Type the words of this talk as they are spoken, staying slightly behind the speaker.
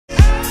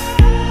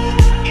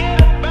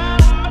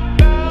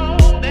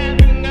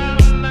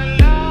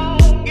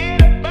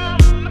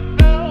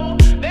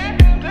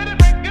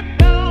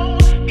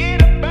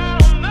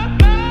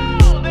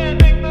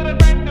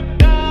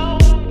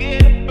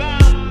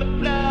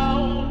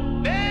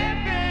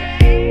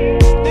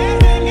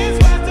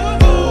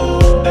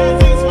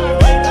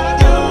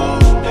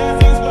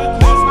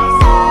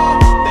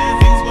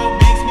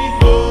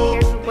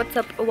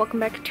welcome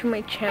back to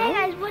my channel.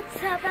 Hey guys,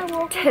 what's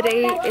up?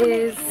 Today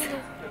is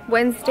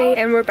Wednesday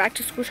and we're back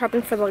to school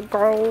shopping for the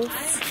girls.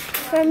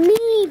 For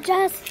me,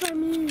 just for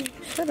me.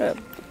 Shut up.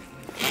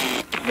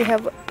 We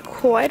have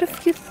quite a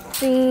few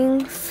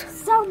things.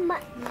 So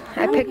much.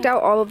 I picked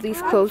out all of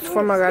these clothes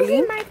for Magali.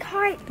 This is my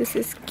cart. This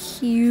is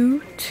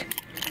cute.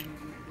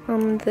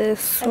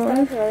 This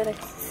one.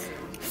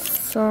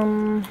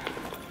 Some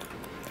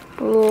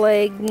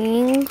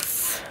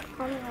leggings.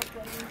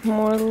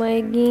 More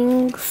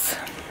leggings.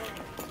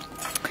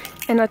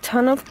 And a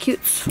ton of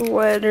cute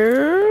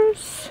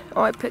sweaters.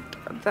 Oh, I picked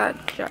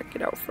that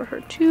jacket out for her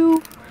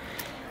too.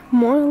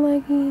 More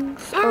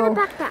leggings. And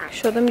a backpack.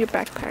 Show them your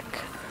backpack.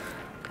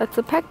 That's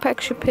the backpack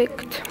she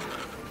picked.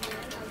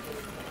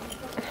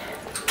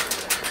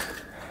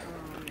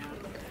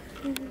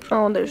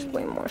 Oh, there's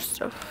way more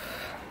stuff.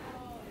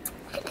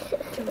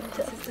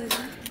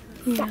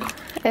 Yeah.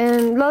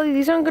 And Lali,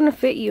 these aren't gonna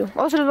fit you.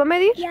 Oh, ¿se los va a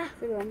medir? Yeah.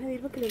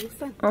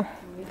 Oh.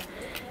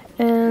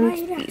 And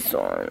these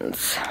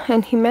ones.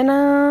 And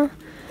Jimena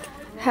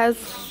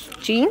has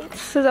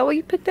jeans. Is that what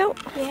you picked out?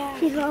 Yeah.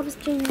 He loves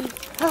jeans.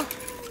 Oh.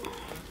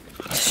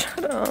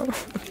 Shut up.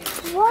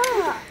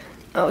 What?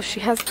 Oh, she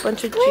has a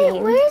bunch of Wait, jeans.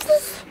 where's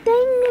this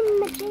thing in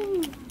the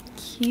thing?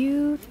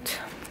 Cute.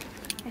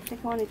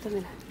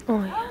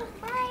 Oh yeah.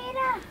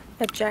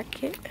 A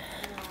jacket.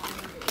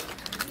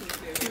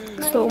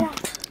 So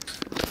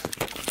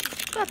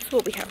that's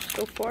what we have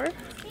so far.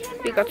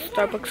 We got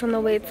Starbucks on the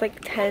way. It's like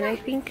 10, I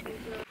think.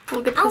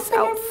 Look at this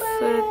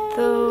outfit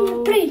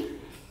though. 3.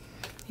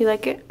 You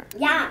like it?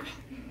 Yeah.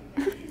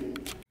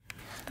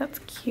 That's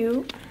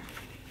cute.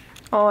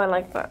 Oh, I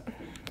like that.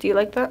 Do you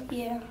like that?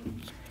 Yeah.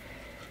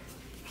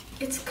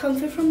 It's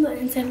comfy from the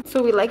inside.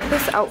 So we like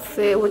this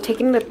outfit. We're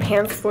taking the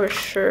pants for a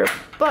shirt,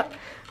 but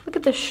look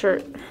at the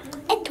shirt.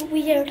 It's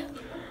weird.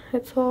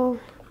 It's all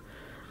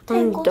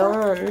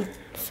undone.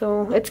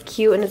 So it's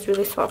cute and it's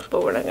really soft,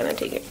 but we're not gonna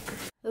take it.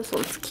 This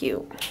one's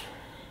cute.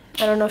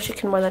 I don't know if she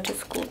can wear that to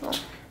school though.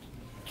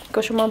 Go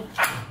show mom.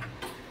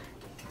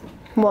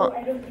 What?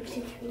 I don't think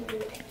she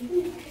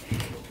can.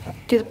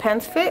 Do the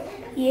pants fit?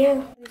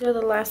 Yeah. These are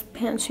the last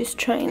pants she's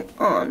trying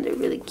on. They're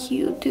really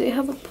cute. Do they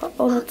have a pop?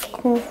 Oh, that's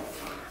cool.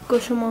 Go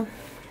show mom.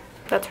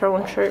 That's her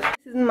one shirt.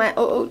 This is my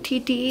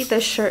OOTD.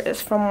 The shirt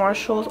is from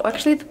Marshalls. Oh,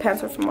 actually, the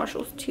pants are from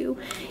Marshalls too.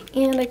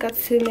 And I got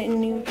some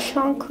new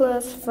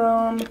chanclas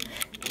from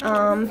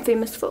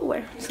Famous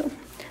Footwear. So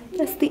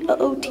that's the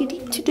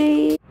OOTD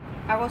today.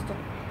 Agosto,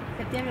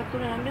 septiembre,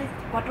 octubre, noviembre,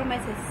 4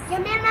 meses. Give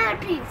me another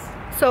piece.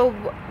 So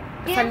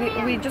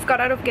we just got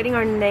out of getting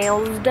our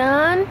nails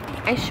done.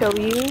 I show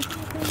you.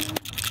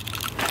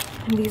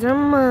 And these are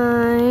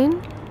mine.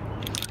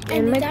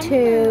 And my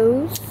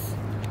toes.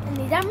 And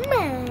these are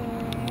mine.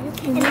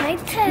 And my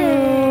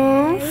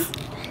toes.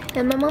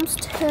 And my mom's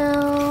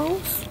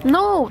toes.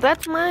 No,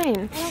 that's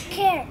mine. I don't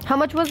care. How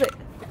much was it?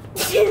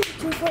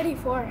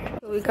 $2.44.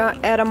 So we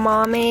got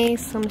edamame,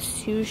 some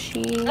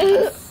sushi,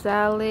 a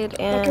salad,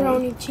 and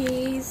macaroni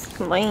cheese.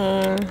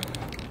 lame.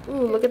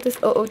 Ooh, look at this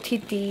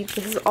OOTD.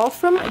 This is all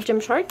from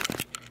Gymshark.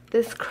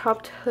 This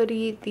cropped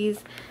hoodie,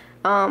 these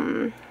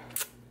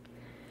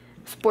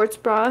sports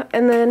bra,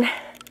 and then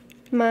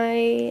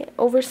my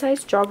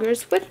oversized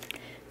joggers with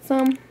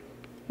some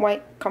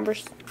white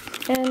Converse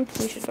and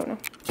some shoes. Oh no.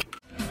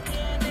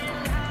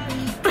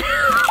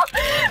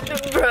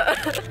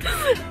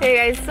 Hey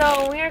guys,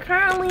 so we are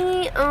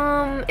currently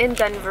in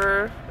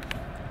Denver.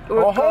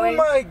 Oh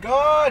my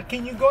god,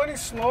 can you go any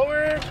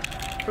slower?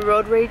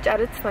 Road rage at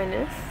its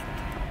finest.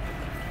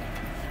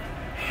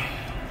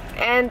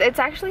 And it's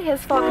actually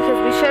his fault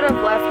because we should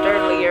have left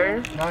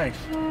earlier. Nice.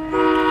 ¿Por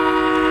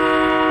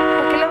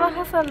qué le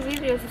bajas al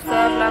vidrio si estoy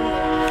hablando?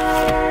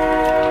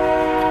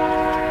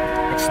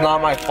 It's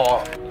not my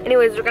fault.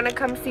 Anyways, we're gonna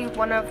come see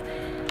one of,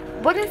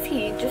 what is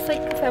he? Just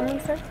like a family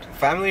friend?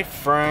 Family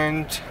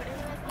friend.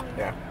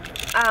 Yeah.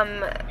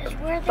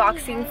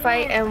 Boxing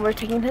fight, and we're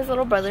taking his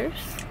little brothers.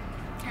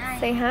 Hi.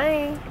 Say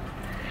hi.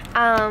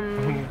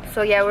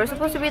 So yeah, we're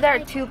supposed to be there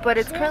at 2, but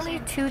it's currently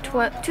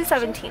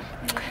 2:17.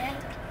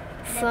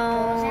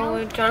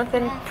 So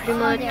Jonathan pretty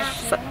much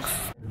sucks.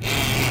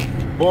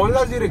 Pon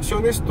las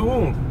direcciones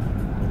tú.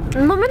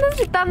 No me andas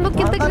gritando,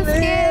 ¿quién te crees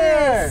que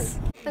es?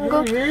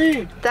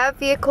 That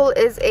vehicle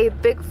is a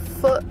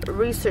Bigfoot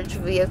research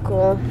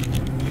vehicle.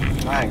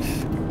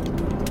 Nice.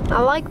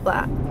 I like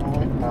that.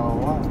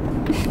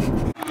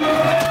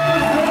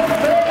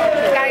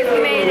 Guys, we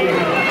made it.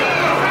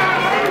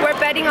 We're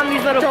betting on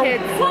these little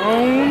kids.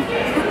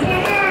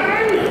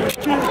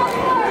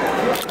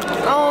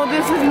 Oh,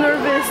 this is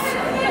nervous.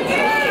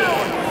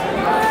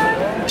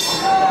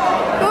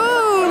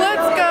 Ooh,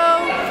 let's go.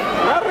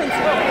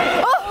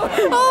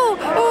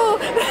 Oh.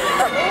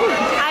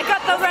 I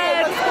got the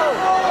red.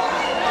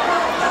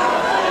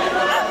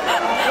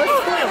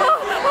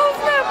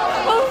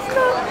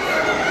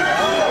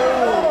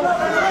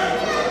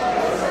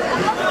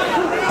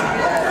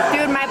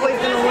 Dude, my boy's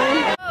gonna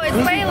win. Oh,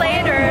 it's way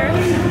later.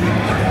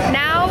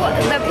 Now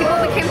the people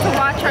we came to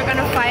watch are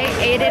gonna fight,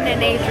 Aiden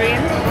and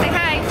Adrian. Say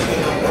hi.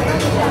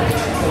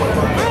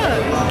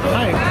 Look.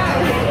 Hi.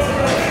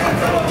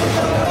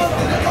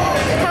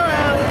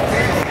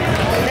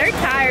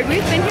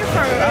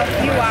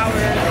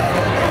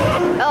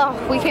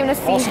 We came to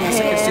see him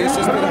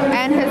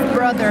and his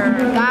brother.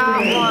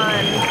 That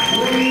one.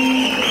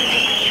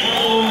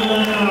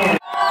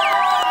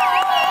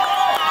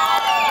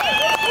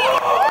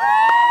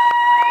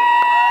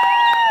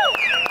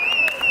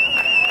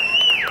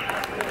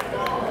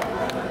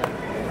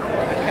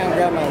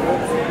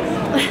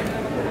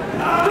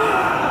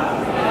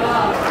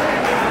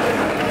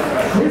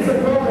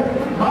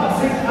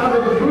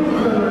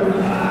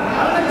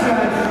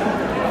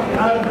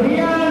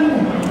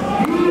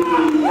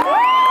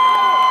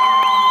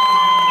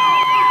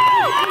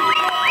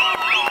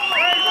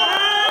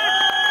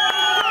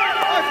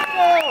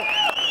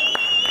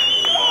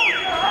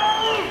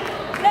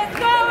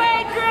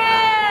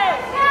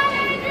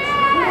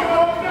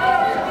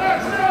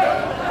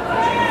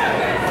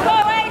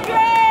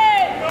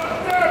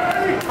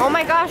 Oh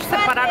my gosh, se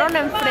pararon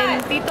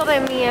enfrentito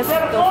de mí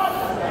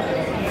esto.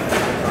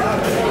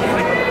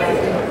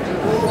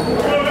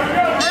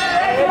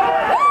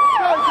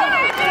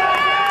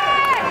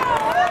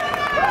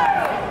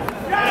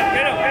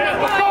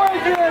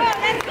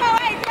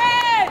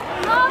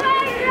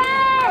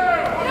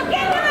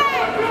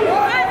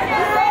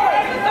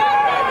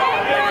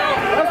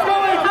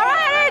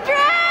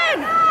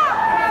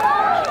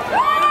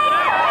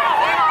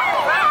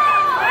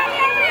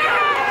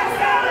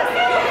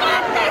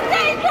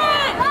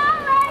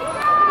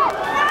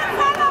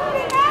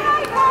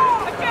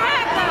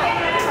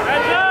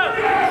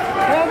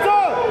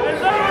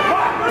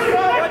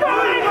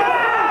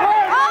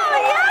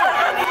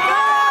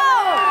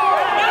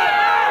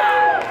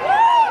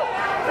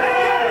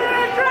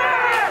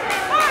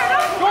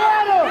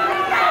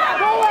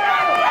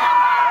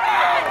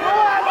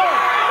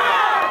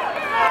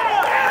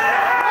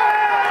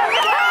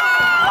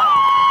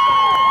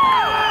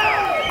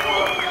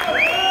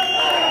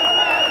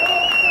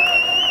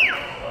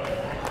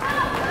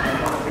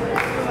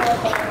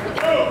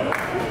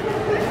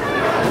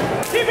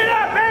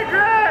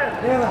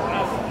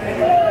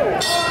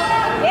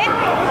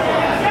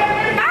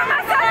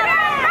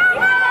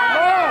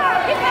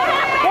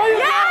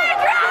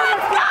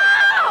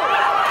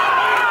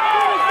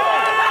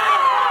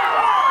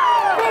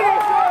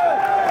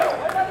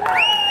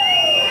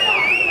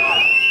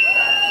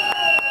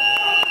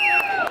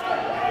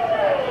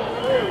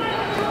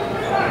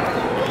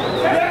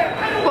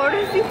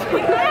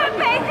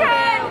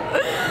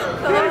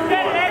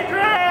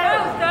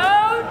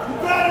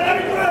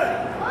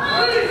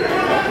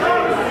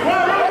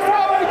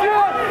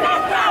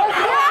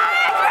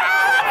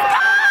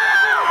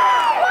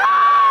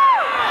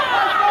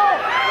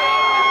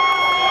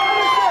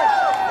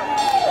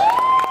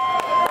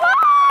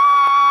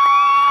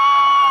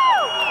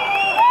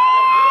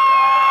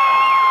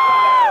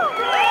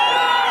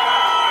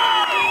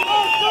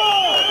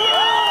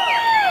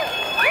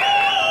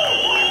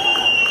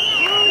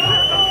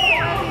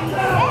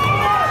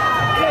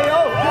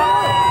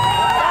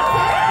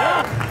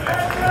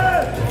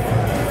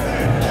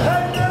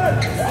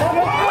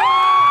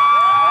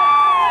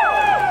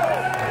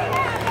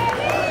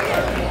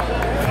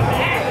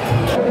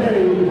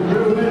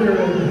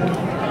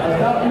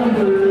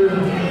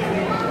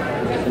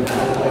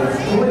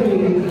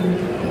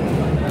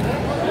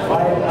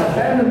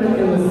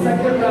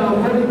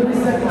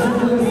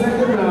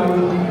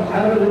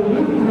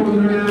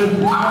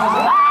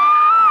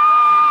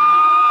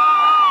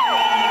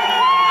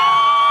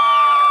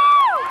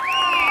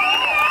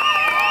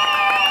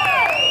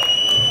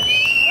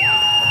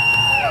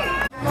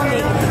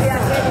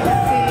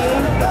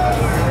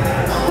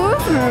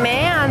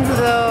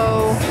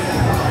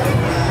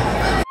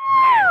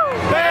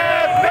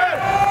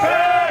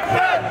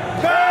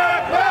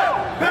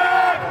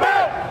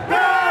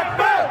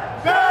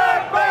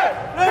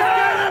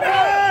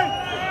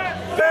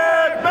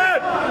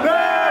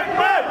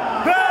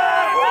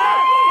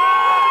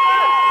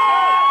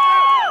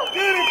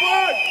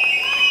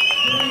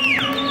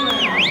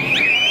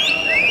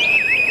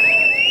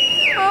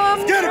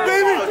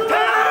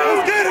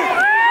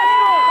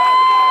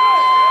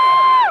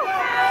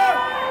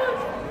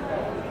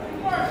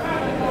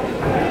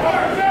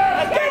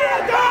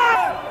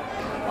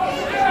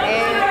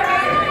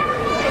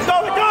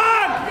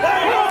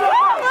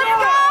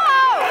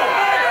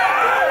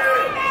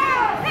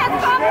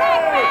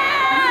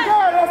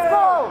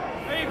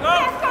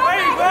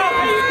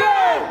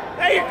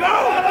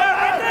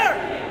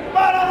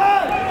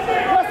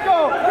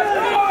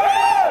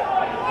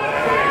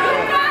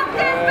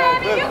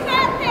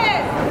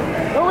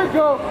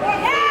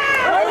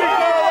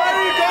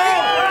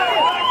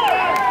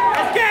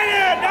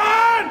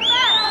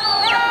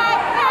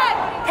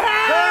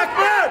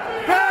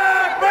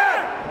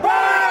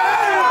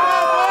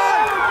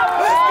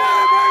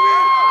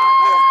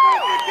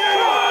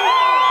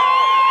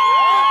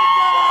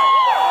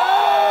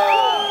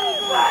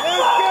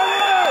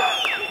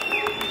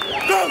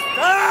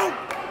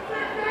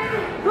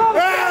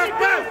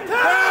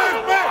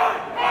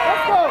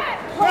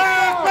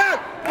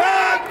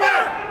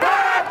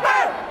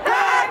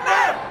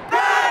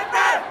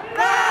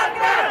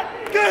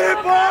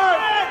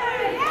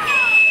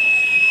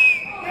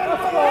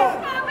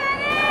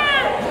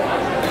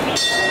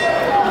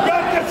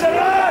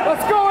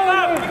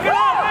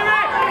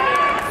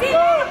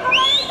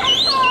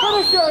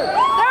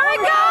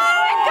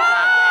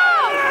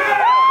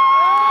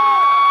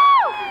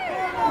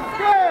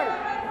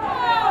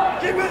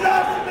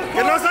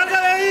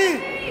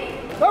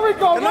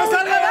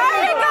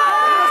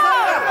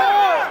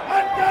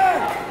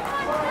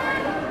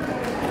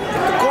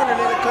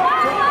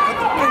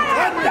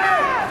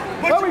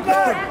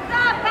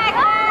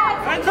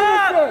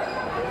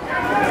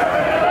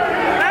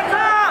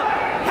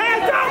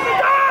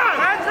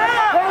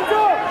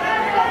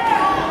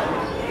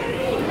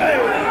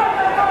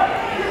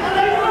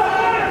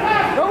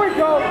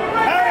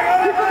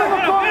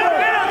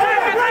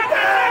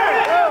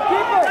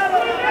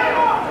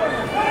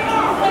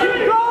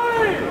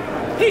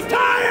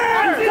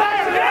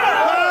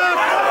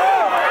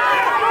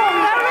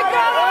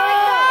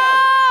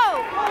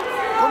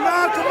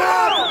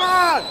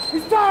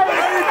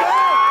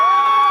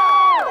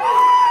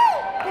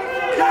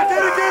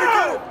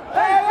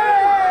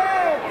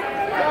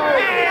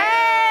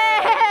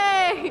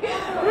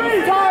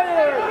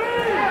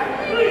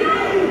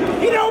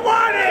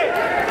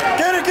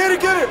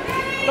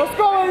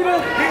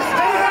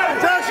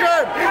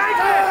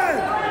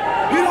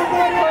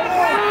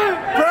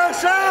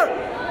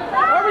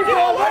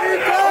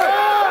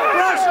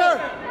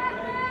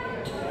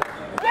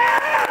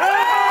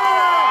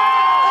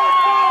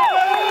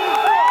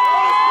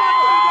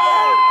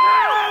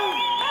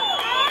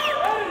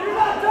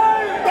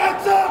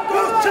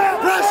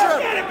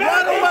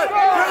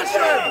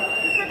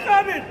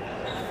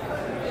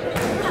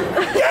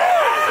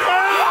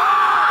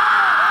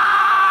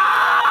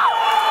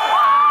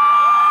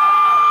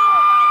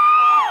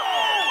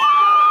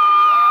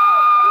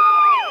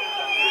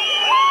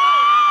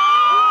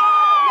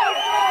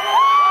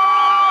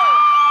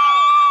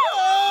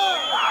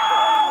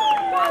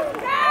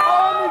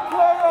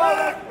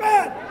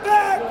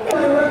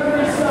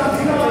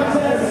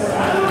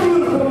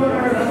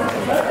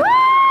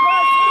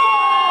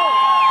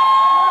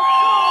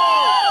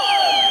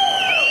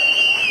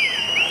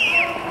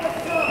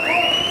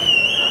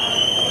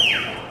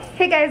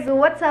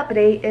 up?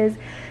 Today is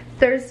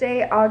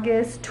Thursday,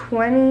 August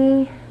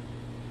 23rd.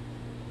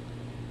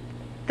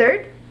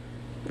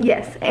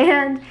 Yes,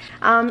 and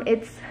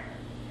it's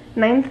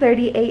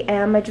 9:30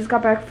 a.m. I just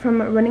got back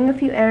from running a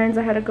few errands.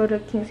 I had to go to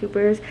King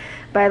Soopers,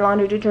 buy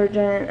laundry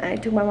detergent. I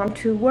took my mom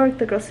to work,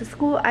 the girls to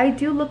school. I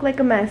do look like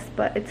a mess,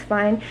 but it's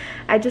fine.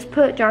 I just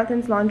put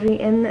Jonathan's laundry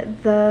in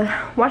the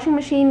washing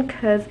machine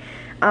because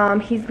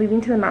he's leaving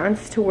to the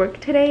mountains to work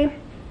today.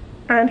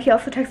 And he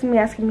also texted me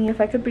asking me if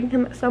I could bring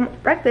him some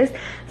breakfast.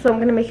 So I'm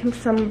gonna make him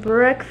some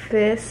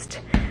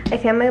breakfast. I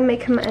think I'm gonna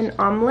make him an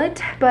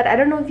omelet, but I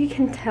don't know if you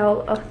can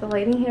tell. Oh, the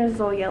lighting here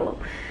is all yellow.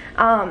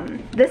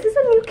 This is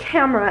a new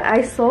camera.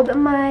 I sold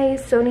my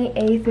Sony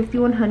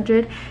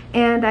A5100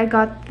 and I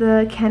got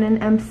the Canon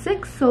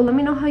M6, so let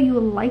me know how you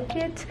like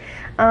it.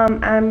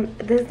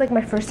 This is like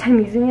my first time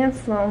using it,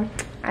 so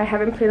I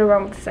haven't played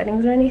around with the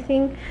settings or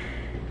anything.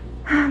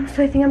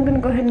 So I think I'm gonna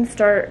go ahead and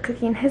start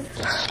cooking his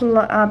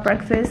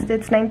breakfast.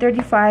 It's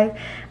 9:35.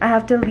 I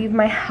have to leave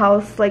my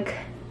house like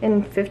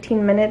in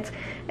 15 minutes,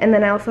 and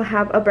then I also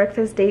have a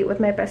breakfast date with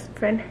my best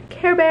friend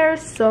Care Bear,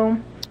 so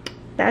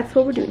that's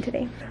what we're doing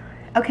today.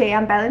 Okay,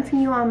 I'm balancing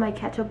you on my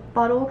ketchup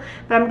bottle,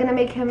 but I'm gonna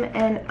make him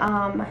an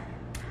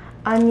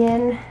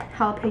onion,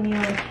 jalapeno,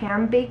 and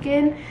ham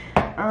bacon.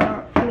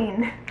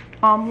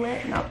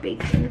 Omelet, not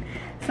bacon.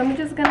 So I'm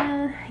just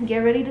gonna get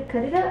ready to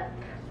cut it up.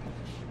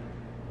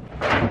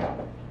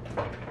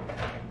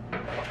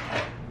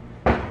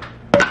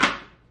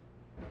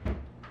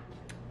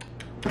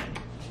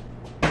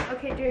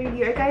 Okay, do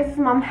your guys'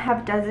 mom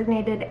have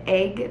designated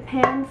egg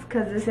pans?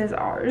 Because this is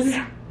ours.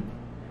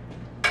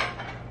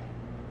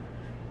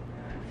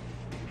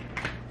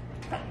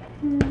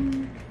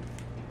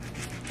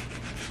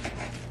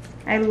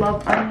 I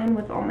love onion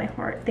with all my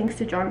heart, thanks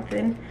to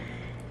Jonathan.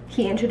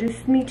 He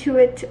introduced me to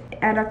it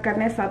at a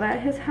carne asada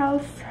at his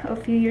house a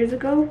few years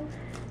ago,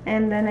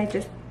 and then I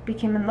just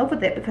became in love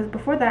with it because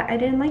before that I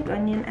didn't like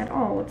onion at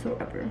all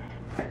whatsoever.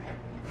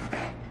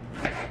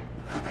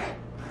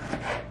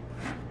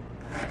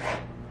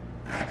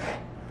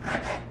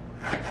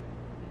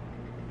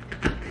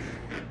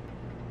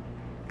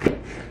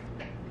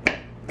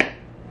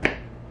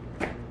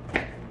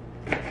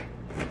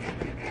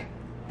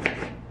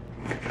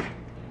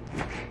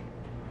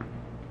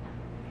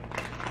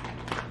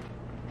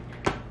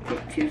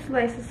 Get 2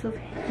 slices of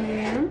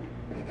ham.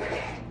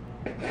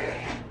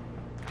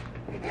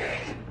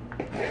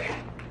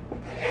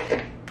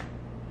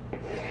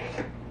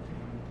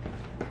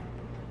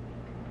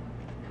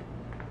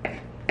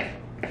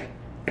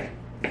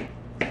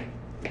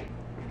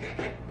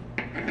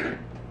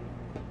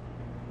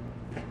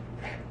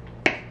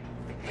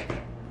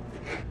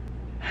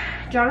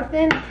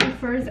 Jonathan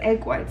prefers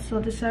egg whites, so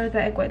these are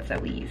the egg whites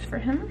that we use for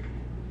him.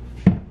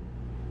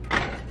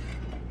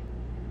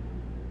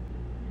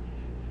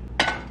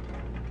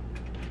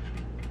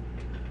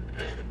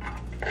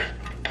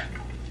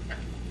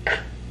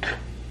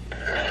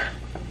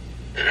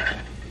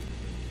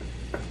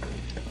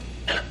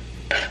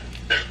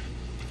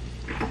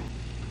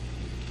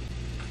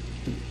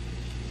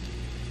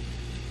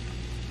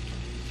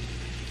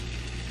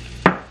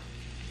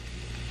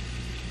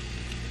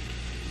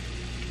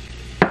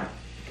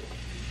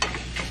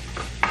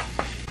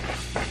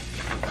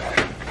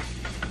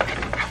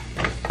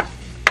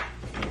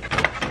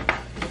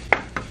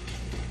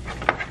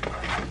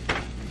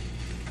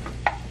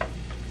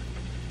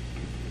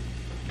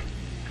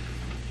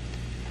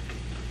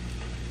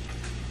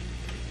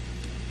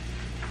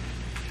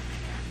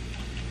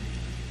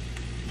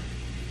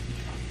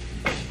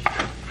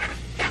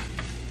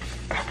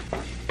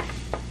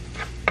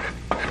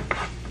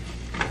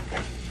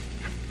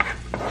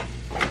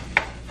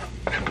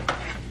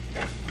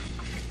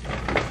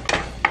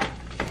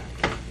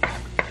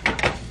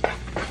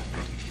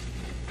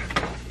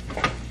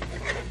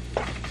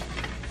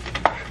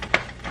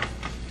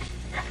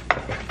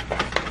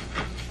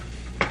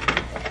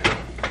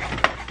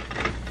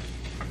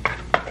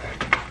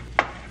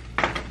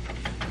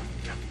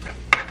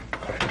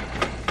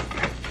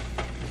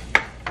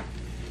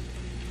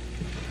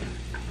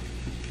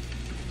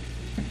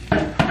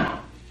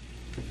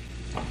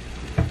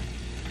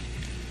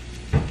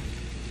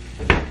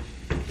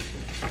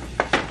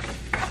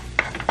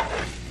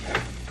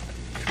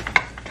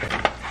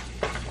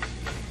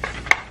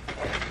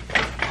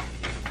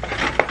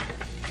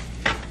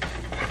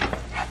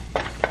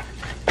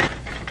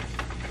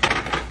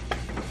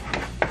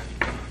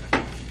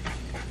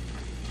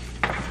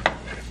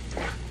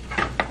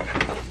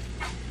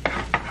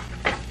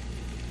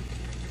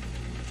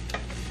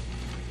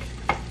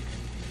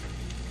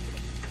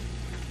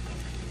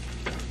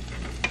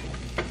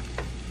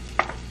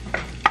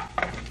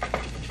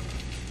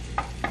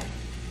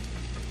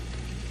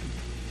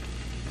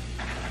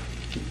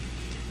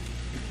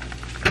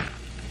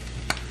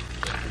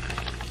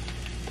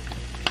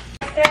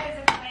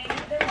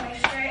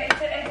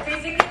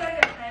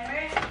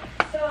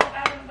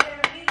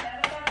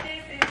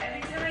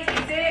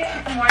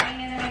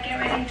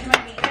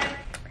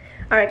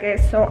 Alright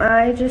guys, so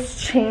I just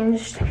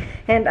changed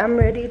and I'm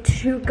ready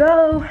to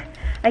go.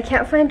 I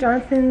can't find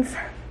Jonathan's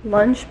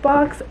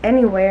lunchbox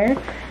anywhere,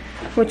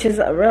 which is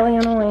really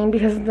annoying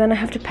because then I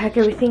have to pack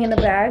everything in a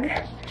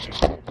bag.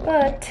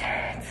 But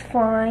it's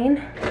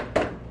fine.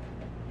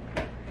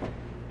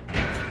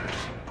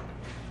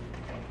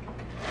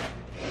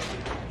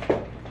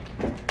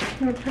 I'm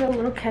gonna put a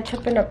little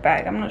ketchup in a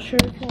bag. I'm not sure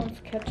if he wants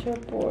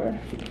ketchup or...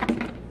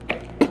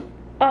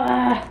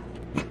 Ah!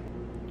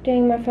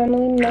 Dang, my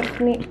family messed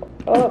me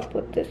up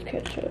with this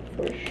ketchup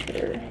for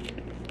sure.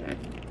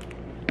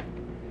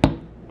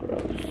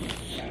 Gross.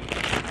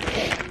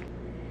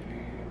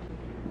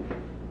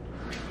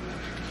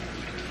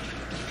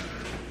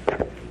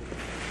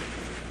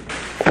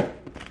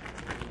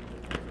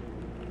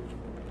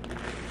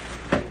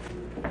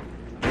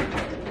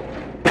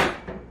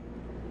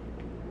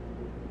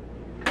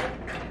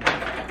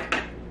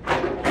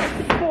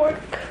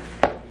 Fork.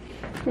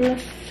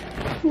 And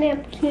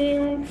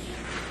napkins.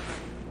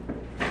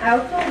 I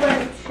also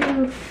went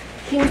to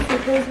King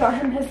Soopers, got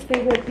him his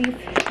favorite beef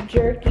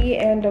jerky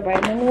and a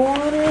vitamin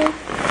water.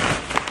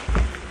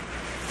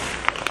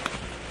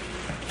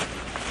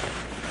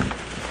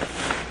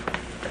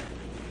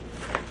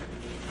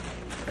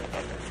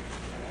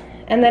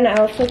 And then I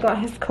also got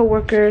his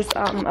coworkers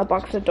a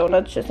box of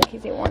donuts just in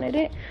case they wanted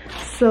it.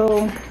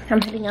 So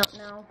I'm heading out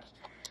now.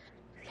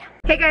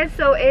 Hey guys,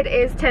 so it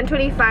is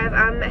 10:25.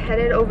 I'm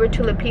headed over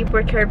to Le Peep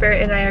where Care Bear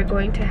and I are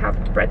going to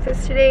have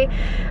breakfast today.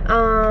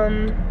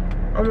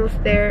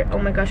 Almost there. Oh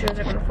my gosh, you guys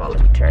are gonna fall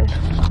if you turn.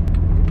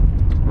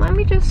 Let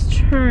me just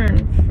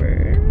turn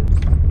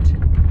first.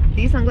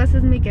 These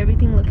sunglasses make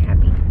everything look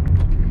happy.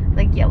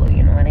 Like yellow,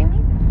 you know what I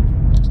mean?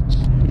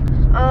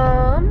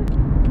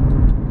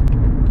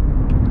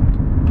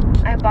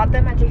 I bought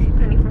them at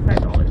JCPenney for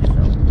 $5,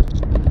 so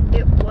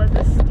it was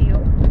a steal.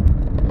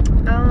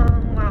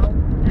 Wow,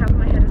 half of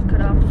my head is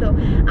cut off. So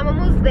I'm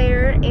almost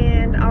there,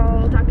 and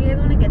I'll talk to you guys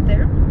when I get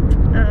there.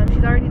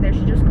 She's already there.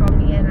 She just called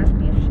me and asked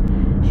me if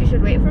she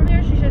should wait for me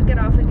or she should get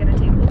off and get a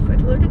table. So I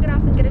told her to get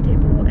off and get a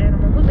table, and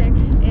I'm almost there.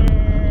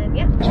 And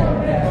yeah.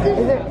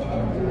 Is there?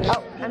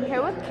 Oh, I'm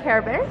here with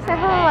Care Bear. Say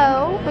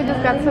hello. We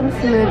just got some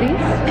smoothies.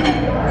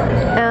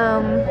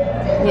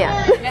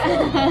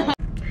 Yeah.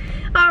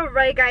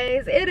 Alright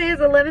guys, it is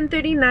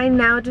 11:39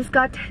 now. Just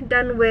got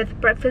done with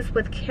breakfast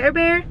with Care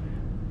Bear.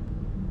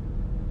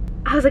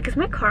 I was like, is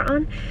my car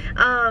on?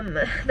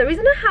 The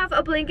reason I have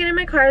a blanket in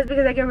my car is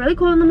because I get really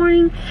cold in the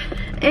morning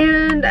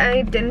and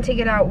I didn't take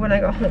it out when I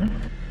got home.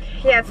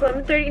 Yeah, it's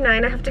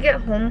 11:39. I have to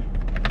get home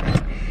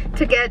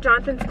to get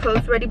Jonathan's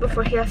clothes ready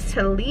before he has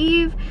to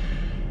leave.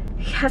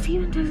 Has he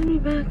even texted me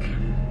back?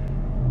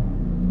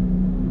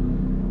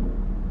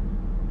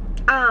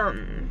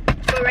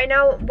 But right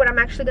now, what I'm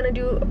actually gonna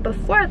do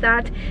before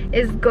that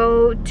is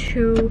go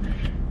to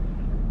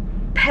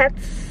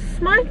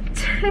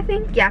PetSmart, I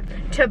think, yeah,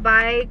 to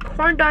buy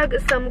corn dog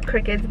some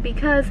crickets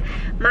because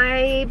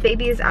my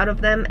baby is out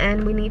of them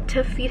and we need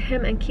to feed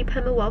him and keep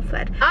him well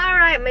fed. All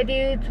right, my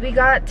dudes, we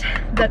got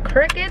the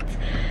crickets.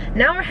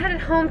 Now we're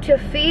headed home to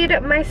feed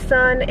my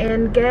son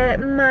and get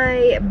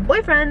my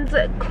boyfriend's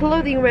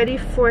clothing ready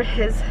for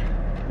his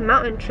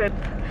mountain trip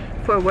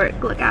for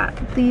work. Look at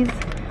these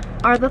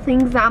are the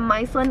things that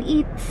my son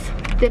eats,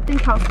 dipped in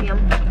calcium.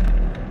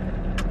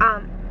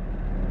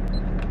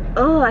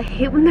 Oh, I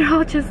hate when they're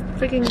all just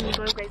freaking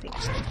going crazy.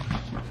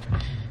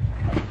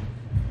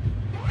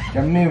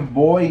 Ya me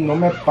voy, no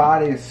me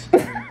pares.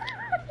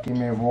 Que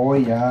me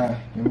voy ya.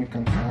 Ya me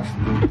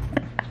cansaste.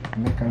 Ya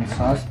me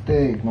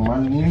cansaste.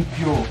 Nomás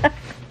limpio.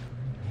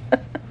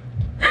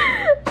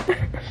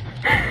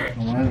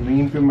 Nomás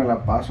limpio, me la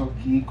paso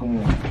aquí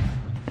como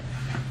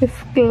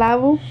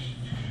esclavo.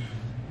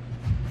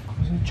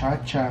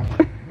 Chacha.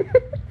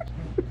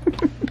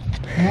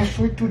 No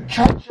soy tu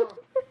chacha.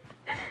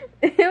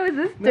 Was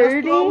this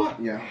dirty?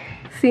 Yeah.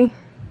 Sí.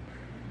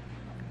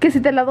 ¿Que si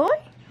te la doy?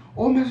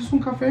 Oh, ¿me haces un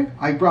café?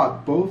 I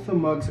brought both the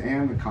mugs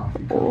and the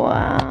coffee.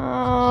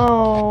 Wow.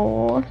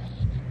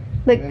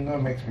 Like, and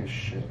that makes me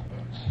shit.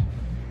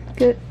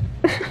 Good.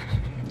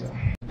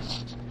 Yeah.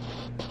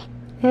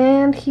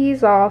 And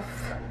he's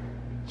off.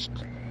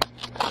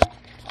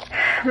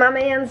 My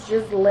man's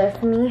just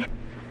left me.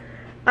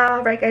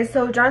 Alright guys,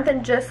 so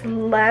Jonathan just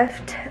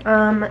left.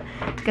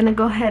 Gonna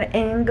go ahead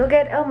and go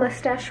get a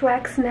mustache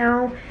wax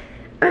now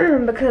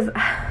because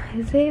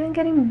is it even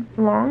getting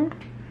long?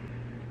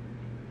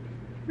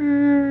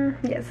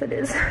 Yes it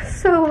is.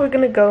 So we're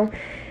gonna go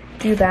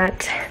do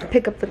that,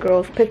 pick up the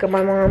girls, pick up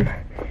my mom,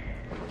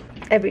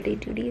 everyday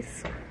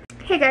duties.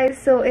 Hey guys,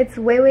 so it's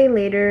way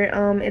later.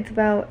 It's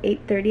about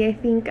 8:30 I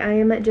think. I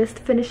am just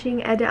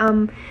finishing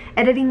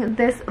editing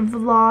this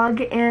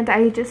vlog, and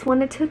I just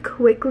wanted to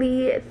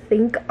quickly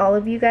thank all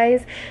of you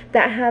guys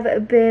that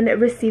have been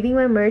receiving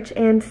my merch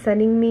and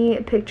sending me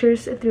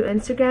pictures through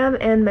Instagram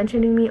and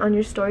mentioning me on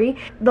your story.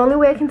 The only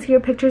way I can see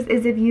your pictures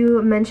is if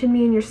you mention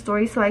me in your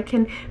story so I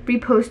can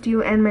repost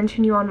you and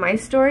mention you on my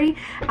story.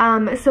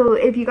 So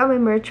if you got my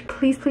merch,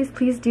 please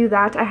do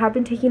that. I have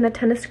been taking a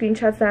ton of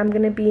screenshots that I'm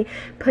gonna be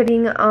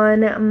putting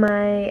on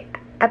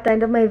at the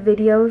end of my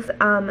videos,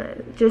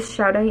 just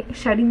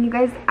shouting you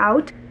guys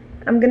out.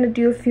 I'm gonna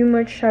do a few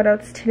more shout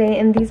outs today,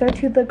 and these are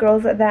to the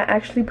girls that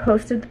actually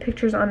posted the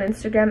pictures on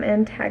Instagram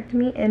and tagged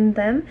me in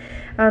them.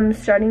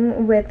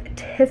 Starting with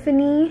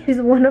Tiffany.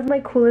 She's one of my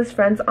coolest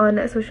friends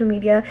on social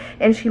media,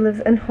 and she lives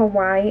in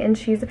Hawaii, and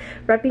she's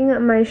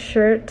repping my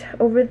shirt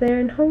over there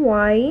in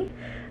Hawaii.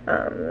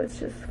 Let's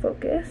just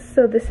focus.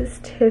 So this is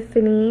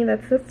Tiffany.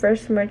 That's the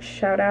first merch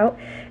shout out,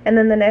 and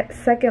then the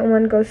second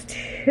one goes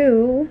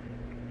to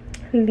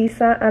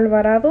Lisa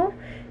Alvarado.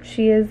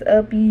 She is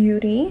a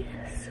beauty.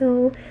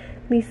 So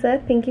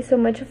Lisa, thank you so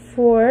much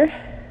for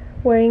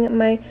wearing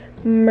my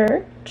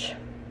merch.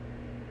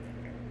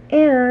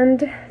 And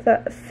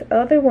the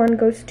other one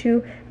goes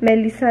to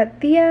Melissa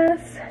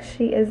Diaz.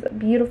 She is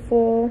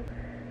beautiful.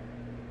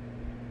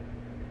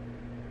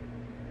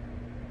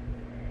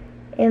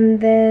 And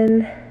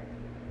then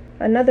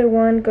another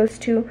one goes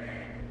to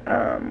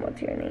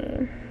what's your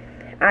name?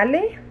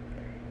 Ale.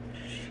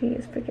 She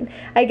is freaking,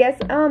 I guess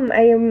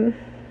I am,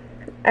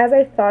 as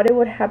I thought it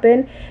would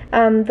happen,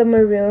 the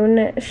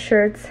maroon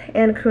shirts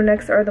and crew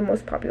necks are the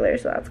most popular,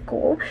 so that's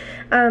cool.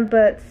 And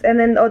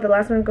then the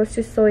last one goes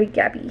to Soy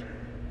Gabby.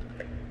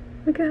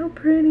 Look at how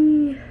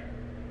pretty.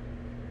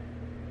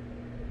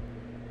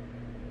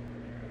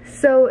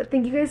 So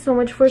thank you guys so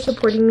much for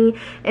supporting me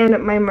and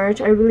my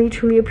merch. I really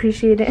truly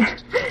appreciate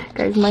it.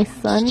 Guys, my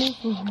son is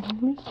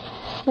literally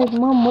like,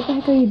 Mom, what the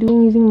heck are you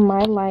doing using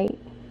my light?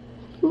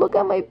 Look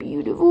at my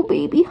beautiful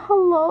baby.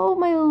 Hello,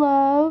 my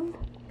love.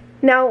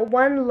 Now,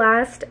 one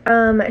last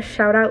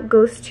shout out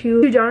goes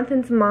to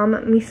Jonathan's mom,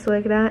 mi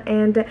suegra,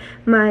 and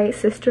my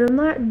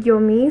sister-in-law,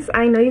 Yomis.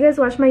 I know you guys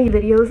watch my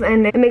videos,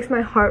 and it makes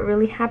my heart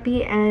really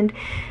happy, and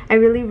I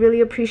really,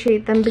 really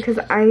appreciate them because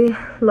I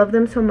love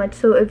them so much.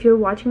 So if you're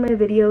watching my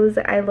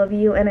videos, I love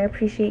you and I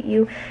appreciate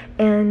you,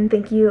 and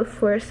thank you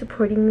for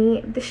supporting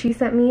me. She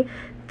sent me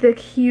the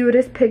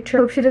cutest picture.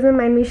 I hope she doesn't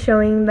mind me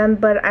showing them,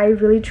 but I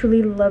really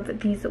truly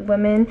love these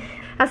women.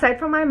 Aside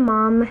from my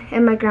mom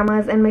and my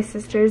grandmas and my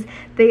sisters,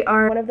 they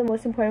are one of the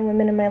most important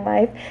women in my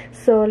life.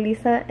 So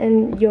Lisa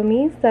and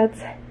Yomis,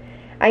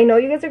 I know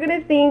you guys are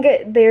gonna think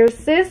they're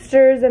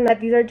sisters and that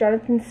these are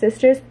Jonathan's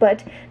sisters,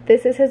 but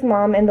this is his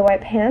mom in the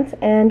white pants,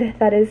 and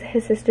that is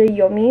his sister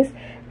Yomis.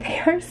 They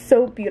are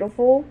so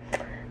beautiful.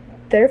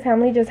 Their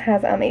family just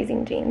has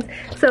amazing genes.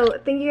 So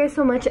thank you guys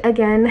so much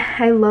again.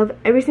 I love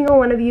every single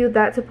one of you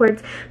that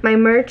supports my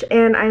merch,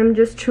 and I am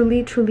just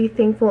truly, truly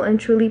thankful and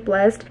truly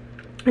blessed.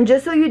 And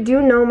just so you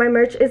do know, my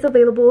merch is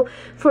available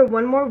for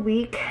one more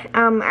week.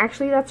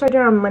 Actually, that started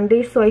on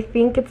Monday, so I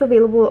think it's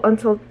available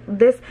until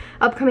this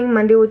upcoming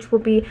Monday, which will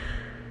be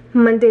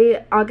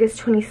Monday, August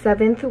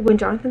 27th, when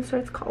Jonathan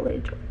starts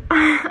college.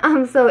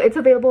 So it's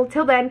available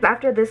till then.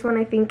 After this one,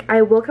 I think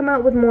I will come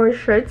out with more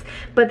shirts,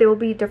 but they will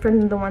be different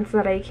than the ones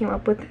that I came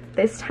up with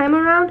this time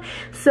around.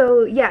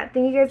 So yeah,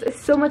 thank you guys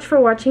so much for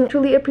watching.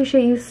 Truly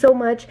appreciate you so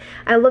much.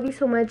 I love you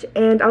so much,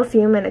 and I'll see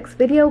you in my next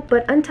video.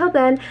 But until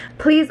then,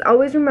 please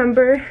always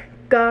remember,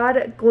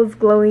 God goes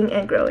glowing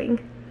and growing.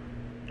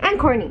 And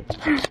corny.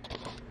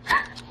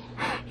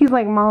 He's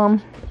like,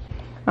 Mom,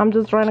 I'm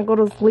just trying to go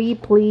to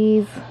sleep,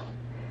 please.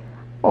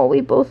 Oh,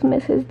 we both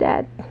miss his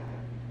dad.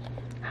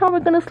 How are we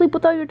gonna sleep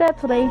without your dad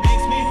today?